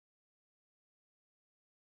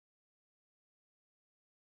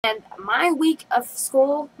And my week of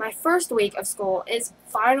school, my first week of school, is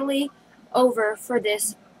finally over for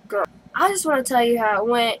this girl. I just want to tell you how it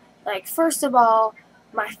went. Like, first of all,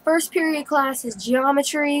 my first period class is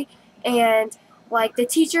geometry, and, like, the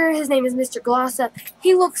teacher, his name is Mr. Glossa.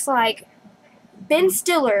 He looks like Ben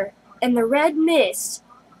Stiller in The Red Mist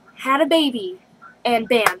had a baby, and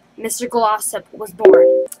bam, Mr. Glossop was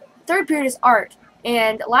born. Third period is art,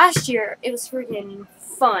 and last year it was freaking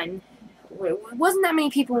fun. It wasn't that many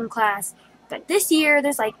people in class, but this year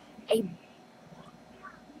there's like a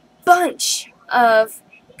bunch of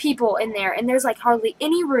people in there, and there's like hardly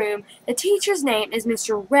any room. The teacher's name is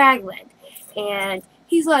Mr. Ragland, and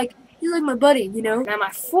he's like my buddy, you know. Now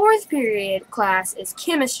my fourth period class is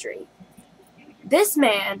chemistry. This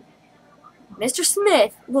man, Mr.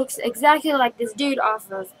 Smith, looks exactly like this dude off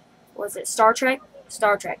of, was it Star Trek?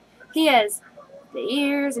 Star Trek. He has the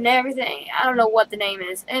ears and everything. I don't know what the name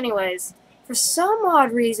is. Anyways, for some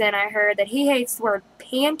odd reason, I heard that he hates the word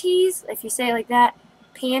panties, if you say it like that,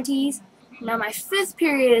 panties. Now, my fifth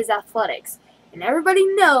period is athletics, and everybody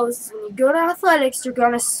knows when you go to athletics, you're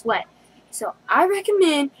going to sweat. So I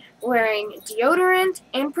recommend wearing deodorant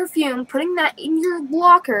and perfume, putting that in your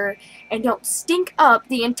locker, and don't stink up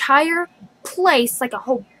the entire place like a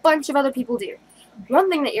whole bunch of other people do. One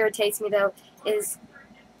thing that irritates me, though, is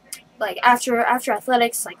like after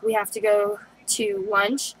athletics, like we have to go to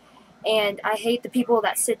lunch, and I hate the people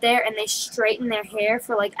that sit there and they straighten their hair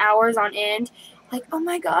for like hours on end. Like, oh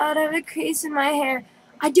my god, I have a crease in my hair.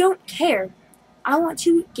 I don't care. I want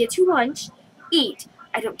to get to lunch, eat.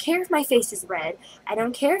 I don't care if my face is red. I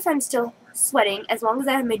don't care if I'm still sweating. As long as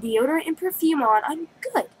I have my deodorant and perfume on, I'm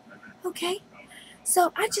good. Okay?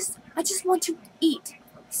 So I just want to eat.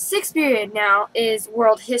 Sixth period now is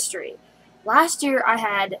world history. Last year I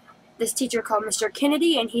had this teacher called Mr.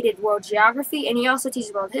 Kennedy, and he did world geography, and he also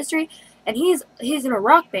teaches world history, and he's in a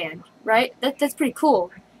rock band, right? That's pretty cool.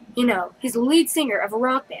 You know, he's the lead singer of a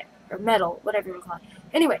rock band, or metal, whatever you want to call it.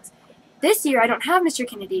 Anyways, this year I don't have Mr.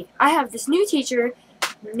 Kennedy. I have this new teacher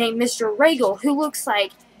named Mr. Regal, who looks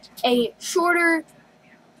like a shorter,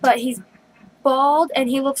 but he's bald, and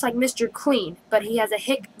he looks like Mr. Clean, but he has a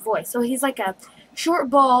hick voice. So he's like a short,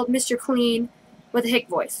 bald Mr. Clean with a hick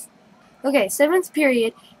voice. Okay, seventh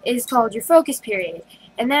period is called your focus period,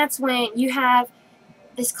 and that's when you have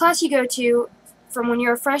this class you go to from when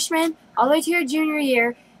you're a freshman all the way to your junior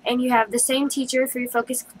year, and you have the same teacher for your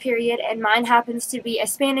focus period, and mine happens to be a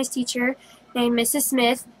Spanish teacher named Mrs.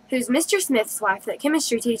 Smith, who's Mr. Smith's wife, that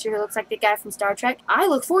chemistry teacher who looks like the guy from Star Trek. I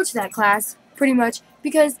look forward to that class, pretty much,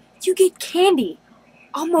 because you get candy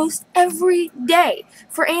almost every day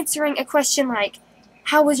for answering a question like,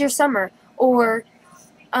 how was your summer? Or,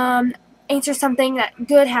 answer something that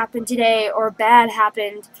good happened today or bad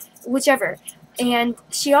happened, whichever. And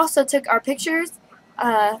she also took our pictures,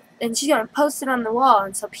 and she's going to post it on the wall,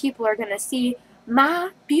 and so people are going to see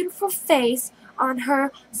my beautiful face on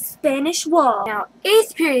her Spanish wall. Now,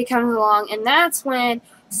 eighth period comes along, and that's when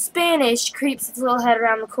Spanish creeps its little head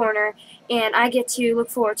around the corner, and I get to look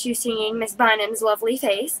forward to seeing Miss Bynum's lovely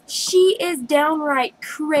face. She is downright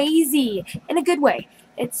crazy, in a good way.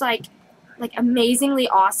 It's like amazingly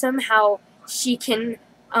awesome how she can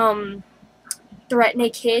threaten a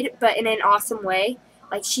kid, but in an awesome way.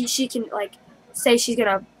 Like she can like say she's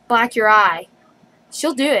gonna black your eye.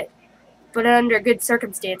 She'll do it, but under good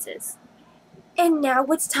circumstances. And now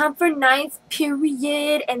it's time for ninth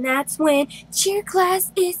period, and that's when cheer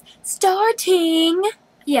class is starting.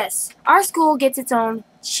 Yes, our school gets its own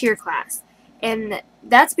cheer class, and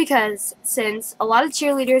that's because since a lot of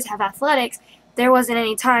cheerleaders have athletics, there wasn't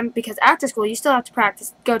any time, because after school you still have to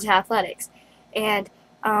practice, go to athletics, and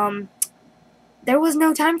there was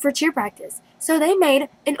no time for cheer practice. So they made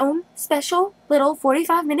an own special little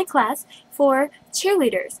 45-minute class for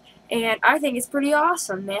cheerleaders, and I think it's pretty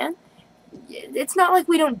awesome, man. It's not like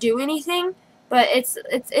we don't do anything, but it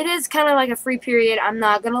is kind of like a free period, I'm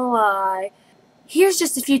not gonna lie. Here's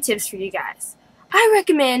just a few tips for you guys. I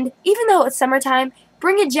recommend, even though it's summertime,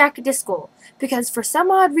 bring a jacket to school, because for some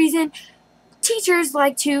odd reason, teachers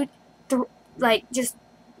like to just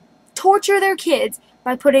torture their kids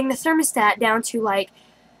by putting the thermostat down to like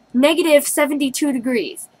negative 72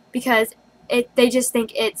 degrees, because they just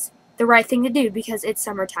think it's the right thing to do because it's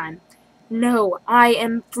summertime. No, I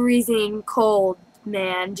am freezing cold,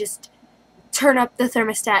 man. Just turn up the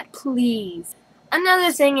thermostat, please.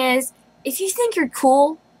 Another thing is, if you think you're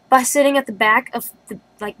cool by sitting at the back of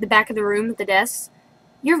the back of the room at the desks,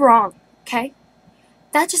 you're wrong, okay?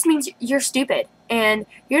 That just means you're stupid, and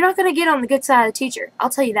you're not going to get on the good side of the teacher. I'll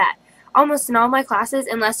tell you that. Almost in all my classes,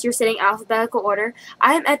 unless you're sitting alphabetical order,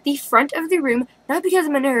 I am at the front of the room, not because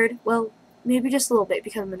I'm a nerd, well, maybe just a little bit,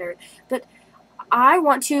 become a nerd. But I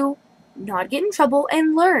want to not get in trouble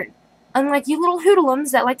and learn. Unlike you little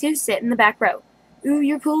hoodlums that like to sit in the back row. Ooh,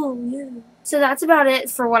 you're cool, yeah. So that's about it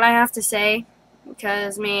for what I have to say.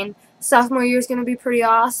 Because, I mean, sophomore year is going to be pretty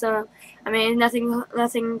awesome. I mean,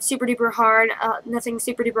 nothing super duper hard, nothing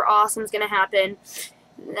super duper awesome is going to happen.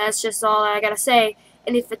 That's just all I got to say.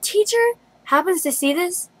 And if a teacher happens to see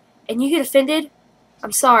this and you get offended,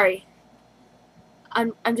 I'm sorry.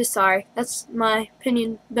 I'm just sorry. That's my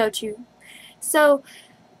opinion about you. So,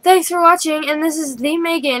 thanks for watching, and this is the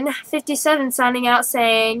Megan 57 signing out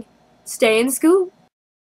saying, stay in school.